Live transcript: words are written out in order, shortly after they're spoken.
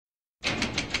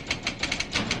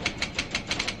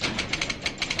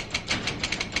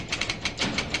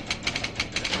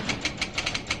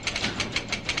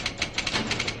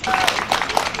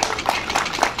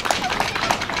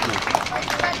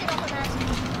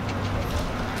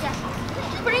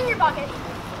The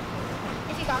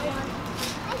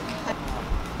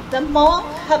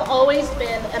Hmong have always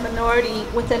been a minority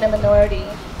within a minority.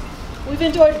 We've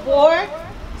endured war,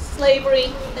 slavery,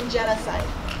 and genocide.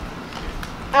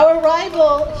 Our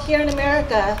arrival here in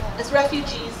America as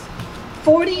refugees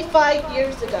 45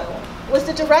 years ago was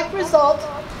the direct result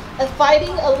of fighting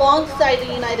alongside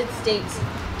the United States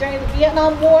during the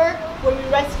Vietnam War, where we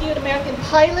rescued American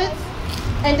pilots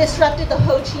and disrupted the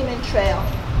Ho Chi Minh Trail.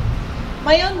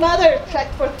 My own mother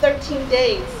trekked for 13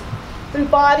 days through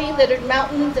body-littered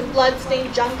mountains and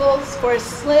blood-stained jungles for a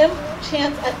slim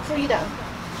chance at freedom.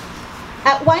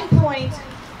 At one point,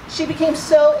 she became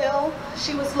so ill,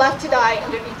 she was left to die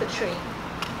underneath a tree.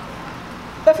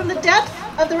 But from the depths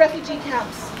of the refugee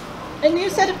camps, a new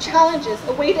set of challenges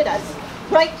awaited us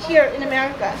right here in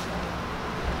America.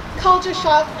 Culture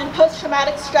shock and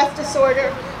post-traumatic stress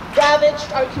disorder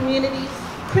ravaged our communities,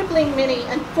 crippling many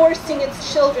and forcing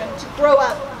its children to grow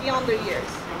up beyond their years.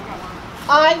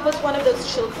 I was one of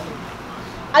those children.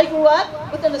 I grew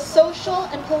up within the social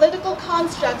and political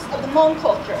constructs of the Hmong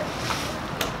culture.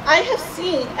 I have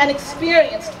seen and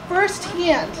experienced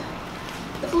firsthand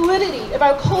the fluidity of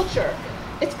our culture,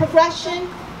 its progression,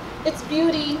 its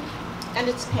beauty, and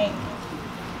its pain.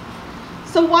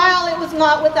 So while it was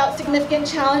not without significant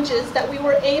challenges that we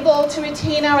were able to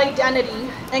retain our identity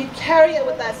and carry it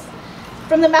with us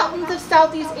from the mountains of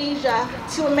Southeast Asia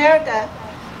to America,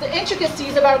 the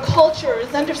intricacies of our culture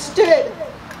is understood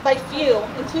by few,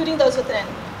 including those within.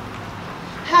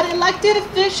 Had elected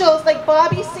officials like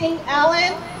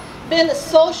Singh-Allen been the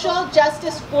social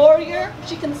justice warrior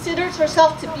she considers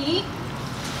herself to be,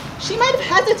 she might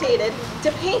have hesitated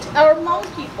to paint our Hmong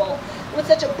people with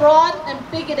such a broad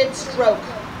and bigoted stroke.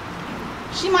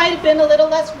 She might have been a little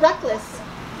less reckless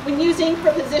when using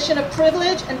her position of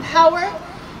privilege and power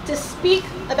to speak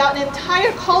about an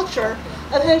entire culture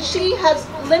of whom she has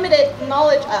limited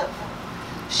knowledge of.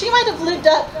 She might have lived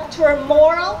up to her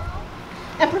moral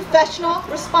and professional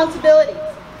responsibilities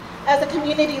as a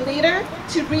community leader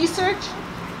to research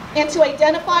and to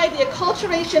identify the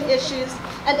acculturation issues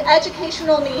and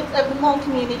educational needs of the Hmong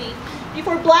community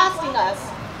before blasting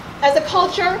us as a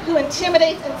culture who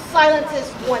intimidates and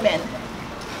silences women.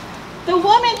 The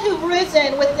women who've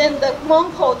risen within the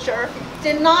Hmong culture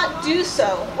did not do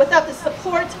so without the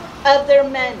support of their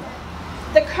men.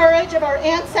 The courage of our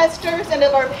ancestors and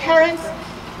of our parents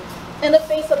in the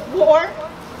face of war,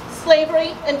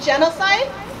 slavery, and genocide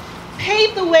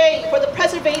paved the way for the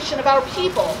preservation of our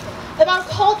people, of our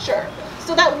culture,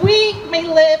 so that we may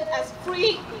live as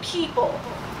free people.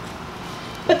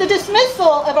 But the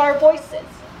dismissal of our voices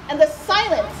and the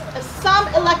silence of some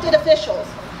elected officials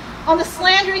on the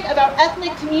slandering of our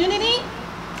ethnic community,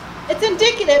 it's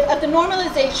indicative of the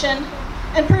normalization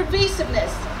and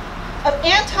pervasiveness of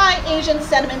anti-Asian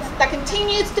sentiments that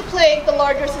continues to plague the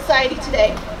larger society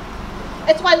today.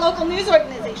 It's why local news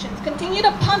organizations continue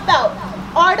to pump out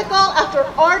article after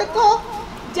article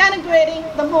denigrating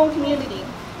the Hmong community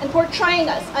and portraying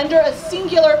us under a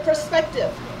singular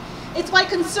perspective. It's why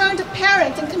concerned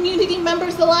parents and community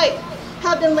members alike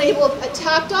have been labeled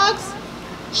attack dogs,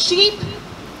 sheep,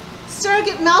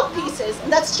 surrogate mouthpieces,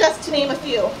 and that's just to name a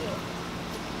few.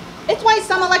 It's why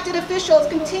some elected officials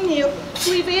continue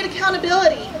to evade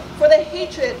accountability for the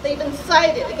hatred they've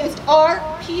incited against our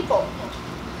people.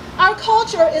 Our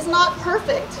culture is not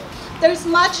perfect. There's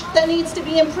much that needs to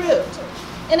be improved.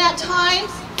 And at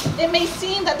times, it may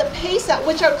seem that the pace at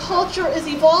which our culture is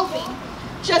evolving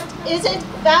just isn't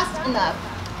fast enough.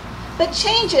 But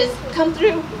changes come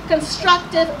through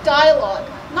constructive dialogue,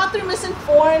 not through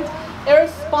misinformed,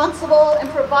 irresponsible, and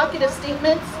provocative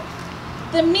statements.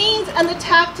 The means and the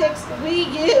tactics we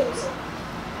use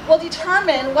will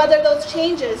determine whether those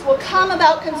changes will come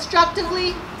about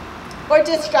constructively or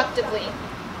destructively.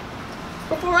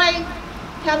 Before I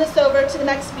hand this over to the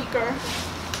next speaker,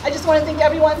 I just want to thank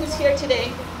everyone who's here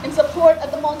today in support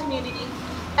of the Hmong community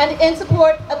and in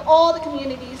support of all the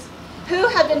communities who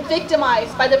have been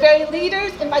victimized by the very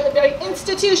leaders and by the very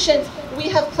institutions we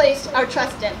have placed our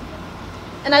trust in.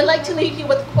 And I'd like to leave you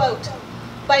with a quote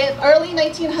by an early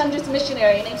 1900s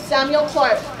missionary named Samuel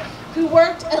Clark, who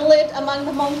worked and lived among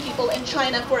the Hmong people in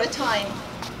China for a time.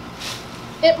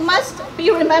 It must be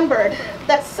remembered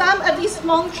that some of these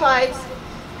Hmong tribes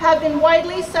have been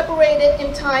widely separated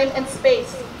in time and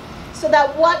space, so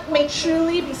that what may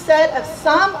truly be said of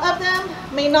some of them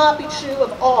may not be true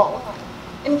of all.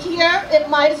 And here it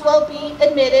might as well be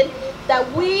admitted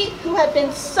that we who have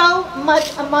been so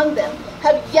much among them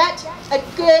have yet a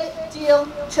good deal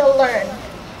to learn,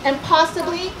 and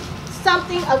possibly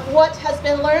something of what has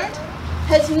been learned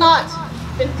has not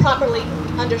been properly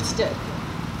understood.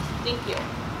 Thank you.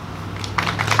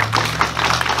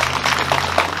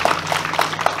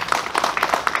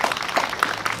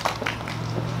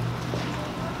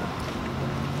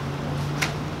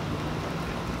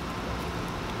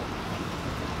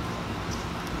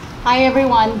 Hi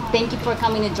everyone, thank you for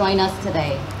coming to join us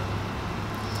today.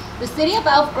 The City of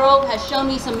Elk Grove has shown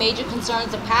me some major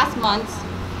concerns the past months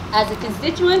as a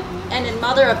constituent and a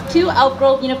mother of 2 Elk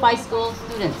Grove Unified School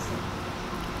students.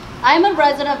 I am a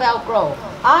resident of Elk Grove.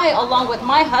 I, along with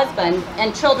my husband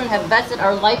and children, have vested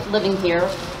our life living here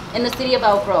in the City of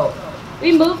Elk Grove.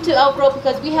 We moved to Elk Grove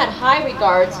because we had high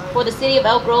regards for the City of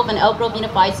Elk Grove and Elk Grove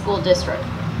Unified School District.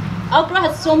 Elk Grove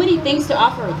has so many things to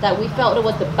offer that we felt it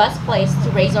was the best place to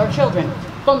raise our children.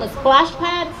 From the splash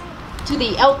pads to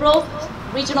the Elk Grove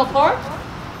Regional Park,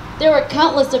 there were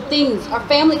countless of things our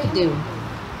family could do.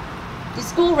 The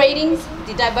school ratings,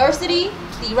 the diversity,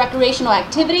 the recreational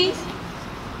activities,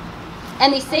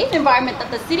 and the safe environment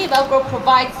that the City of Elk Grove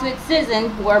provides to its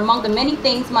citizens were among the many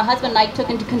things my husband and I took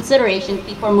into consideration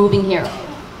before moving here.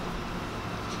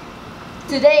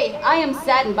 Today, I am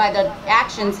saddened by the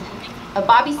actions of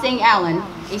Bobby Singh-Allen,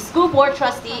 a school board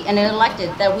trustee and an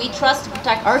elected that we trust to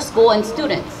protect our school and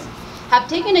students, have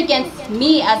taken against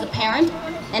me as a parent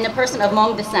and a person of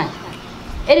Hmong descent.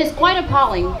 It is quite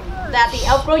appalling that the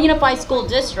Elk Grove Unified School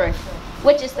District,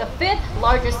 which is the 5th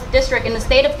largest district in the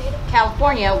state of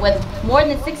California with more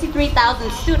than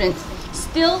 63,000 students,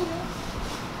 still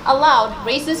allowed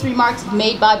racist remarks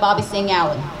made by Bobby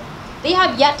Singh-Allen. They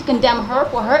have yet to condemn her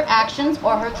for her actions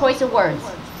or her choice of words.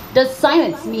 Does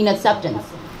silence mean acceptance?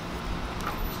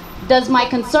 Does my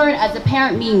concern as a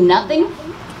parent mean nothing?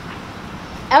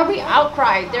 Every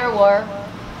outcry there were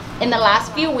in the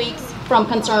last few weeks from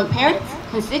concerned parents,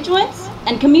 constituents,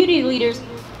 and community leaders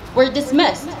were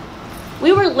dismissed.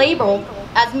 We were labeled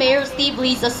as Mayor Steve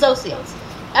Lee's associates.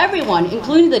 Everyone,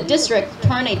 including the district,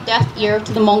 turned a deaf ear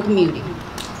to the Hmong community.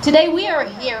 Today we are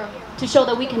here to show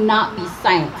that we cannot be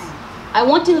silenced. I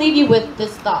want to leave you with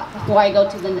this thought before I go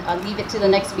to leave it to the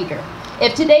next speaker.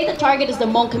 If today the target is the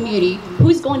Hmong community,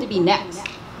 who's going to be next?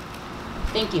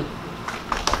 Thank you.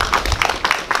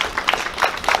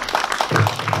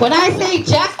 When I say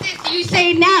justice, you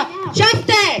say now.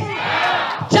 Justice!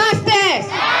 Justice!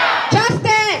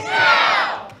 Justice!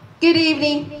 Good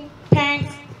evening,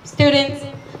 parents, students,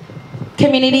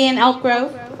 community in Elk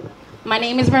Grove. My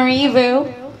name is Marie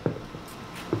Vu.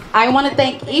 I want to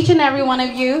thank each and every one of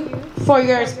you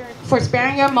for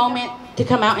sparing your moment to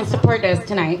come out and support us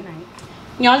tonight.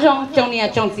 Elk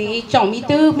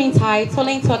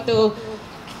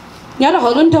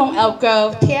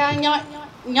Grove.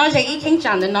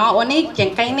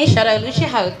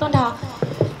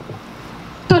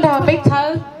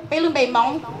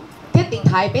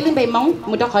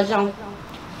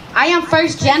 I am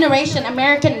first generation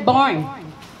American born.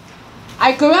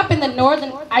 I grew up in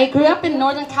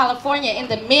Northern California in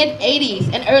the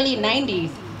mid-80s and early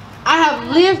 90s. I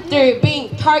have lived through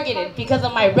being targeted because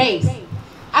of my race.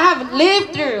 I have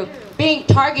lived through being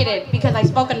targeted because I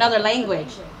spoke another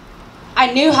language.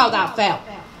 I knew how that felt.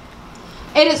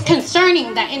 It is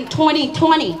concerning that in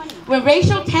 2020, when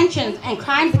racial tensions and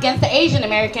crimes against the Asian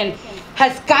American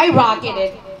has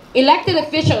skyrocketed, elected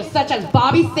officials such as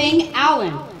Bobby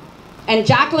Singh-Allen and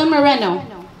Jacqueline Moreno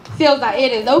feel that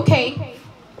it is okay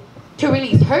to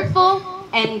release hurtful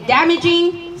and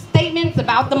damaging statements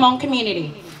about the Hmong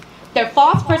community. Their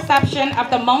false perception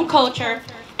of the Hmong culture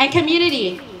and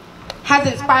community has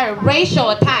inspired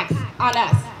racial attacks on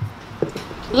us.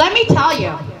 Let me tell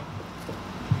you,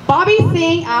 Bobby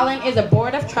Singh-Allen is a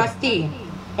board of trustee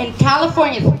in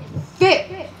California's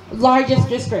 5th largest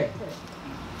district.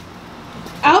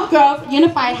 Elk Grove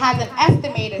Unified has an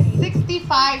estimated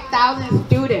 65,000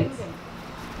 students.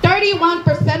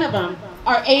 31% of them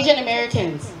are Asian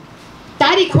Americans.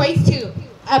 That equates to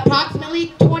approximately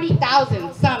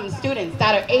 20,000 some students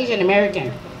that are Asian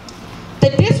American. The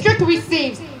district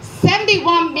receives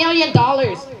 $71 million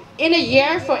in a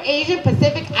year for Asian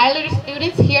Pacific Islander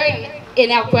students here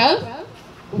in Elk Grove.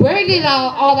 Where did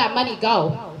all that money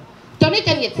go?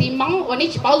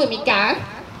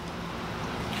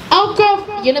 Elk Grove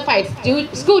Unified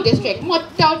School District một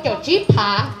cho chip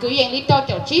pa cứ yang li cho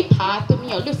chip pa tụi mình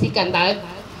ở Lucy Cần Đợi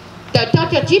để cho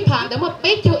chip pa để một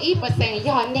bé cho ít percent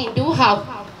do nên đủ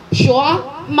học xóa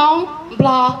mong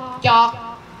blo cho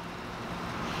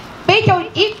bé cho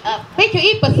ít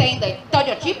percent để cho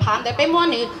chip pa để bé mua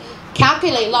nữ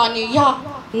calculate lo nữ do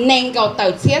nên go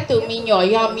tàu xe tụi mình nhỏ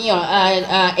do mình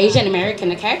ở Asian American,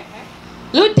 okay?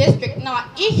 Lu district not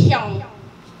ít dòng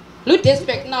Lu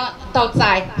district nó tàu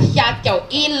dài xa chậu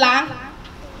in lang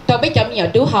tàu bây giờ nhiều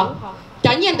đủ học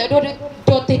cho nhiên để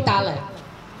đô tì ta lại.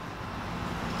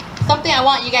 Something I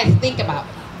want you guys to think about.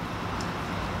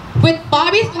 With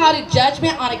Bobby's clouded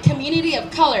judgment on a community of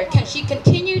color, can she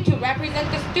continue to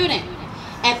represent the student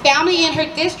and family in her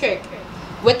district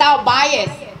without bias?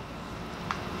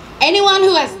 Anyone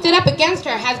who has stood up against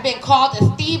her has been called a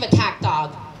Steve attack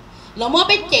dog. Is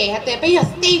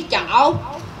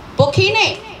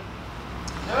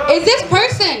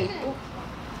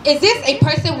this a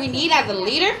person we need as a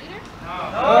leader?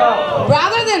 No.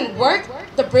 Rather than work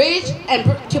the bridge and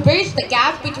to bridge the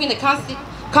gap between the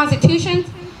constitutions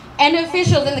and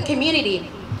officials in the community,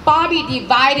 Bobby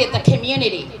divided the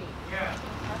community.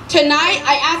 Tonight,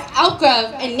 I ask Elk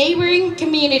Grove and neighboring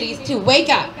communities to wake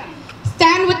up,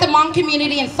 stand with the Hmong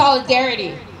community in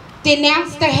solidarity,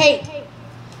 denounce the hate.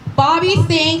 Bobby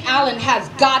Singh-Allen has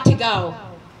got to go.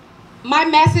 My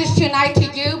message tonight to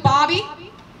you, Bobby,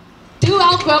 do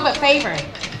Elk Grove a favor.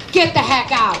 Get the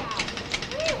heck out.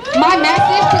 My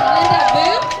message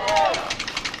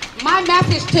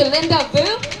to Linda Vu,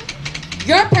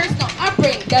 your personal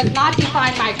upbringing does not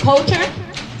define my culture.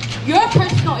 Your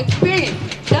personal experience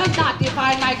does not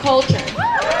define my culture.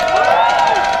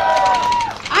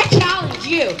 I challenge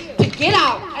you to get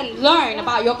out and learn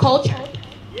about your culture.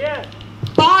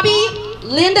 Bobby,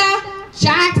 Linda,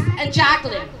 Jax, and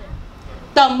Jacqueline,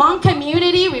 the Hmong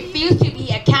community refused to be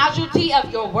a casualty of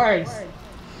your words.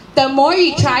 The more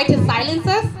you try to silence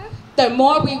us, the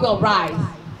more we will rise.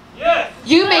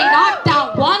 You may knock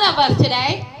down one of us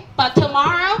today, but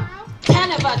tomorrow,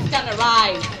 10 of us gonna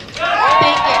rise.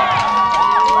 Thank you.